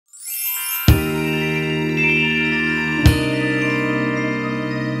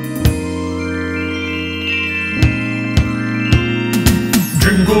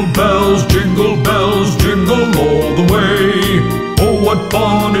jingle jingle all the way. Oh, what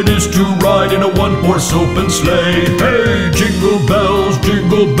fun it is to ride in a one-horse open sleigh. Hey, jingle bells,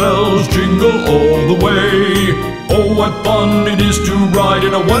 jingle all the way. Oh, what fun it is to ride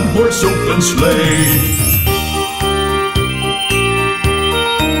in a one-horse open sleigh.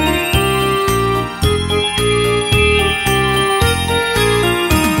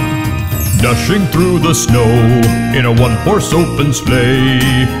 Dashing through the snow in a one-horse open sleigh.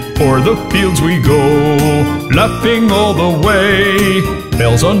 O'er the fields we go, laughing all the way.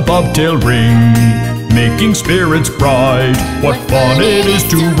 Bells on bobtail ring, making spirits bright. What fun it is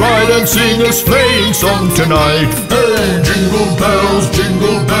to ride and sing a sleighing song tonight. Hey, jingle bells,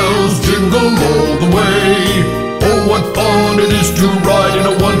 jingle all the way. Oh, what fun it is to ride in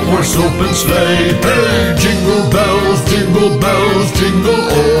a one-horse open sleigh. Hey, jingle bells, jingle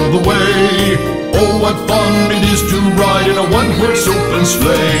all the way. Oh, what fun it is to ride in a one-horse open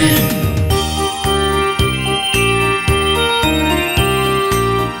sleigh.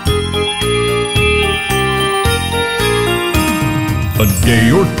 A day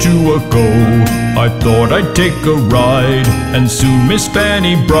or two ago, I thought I'd take a ride, and soon Miss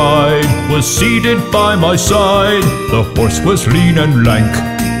Fanny Bride was seated by my side. The horse was lean and lank,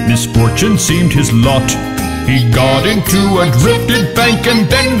 misfortune seemed his lot. He got into a drifted bank and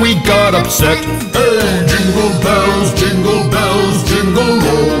then we got upset. Hey, jingle bells, jingle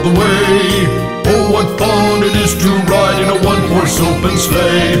all the way. Oh, what fun it is to ride in a one-horse open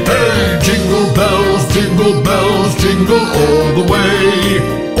sleigh. Hey, jingle bells, jingle all the way.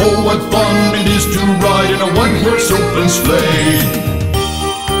 Oh, what fun it is to ride in a one-horse open sleigh.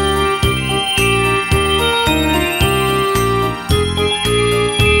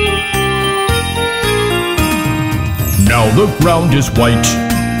 Now the ground is white,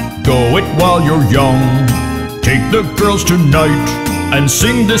 go it while you're young. Take the girls tonight and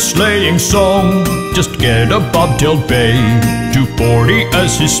sing this sleighing song. Just get a bobtailed bay, 240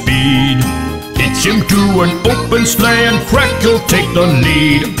 as his speed. Hitch him to an open sleigh and crack, you'll take the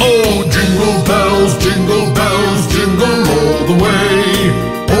lead. Oh, jingle bells, jingle all the way.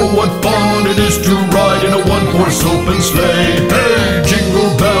 Oh, what fun it is to ride in a one-horse open sleigh. Hey,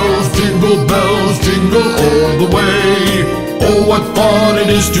 jingle bells, jingle all the way. Oh, what fun it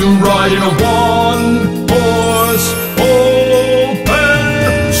is to ride in a one-horse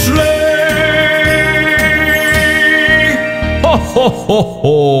open sleigh. Ho, ho, ho,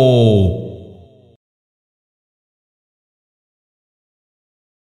 ho.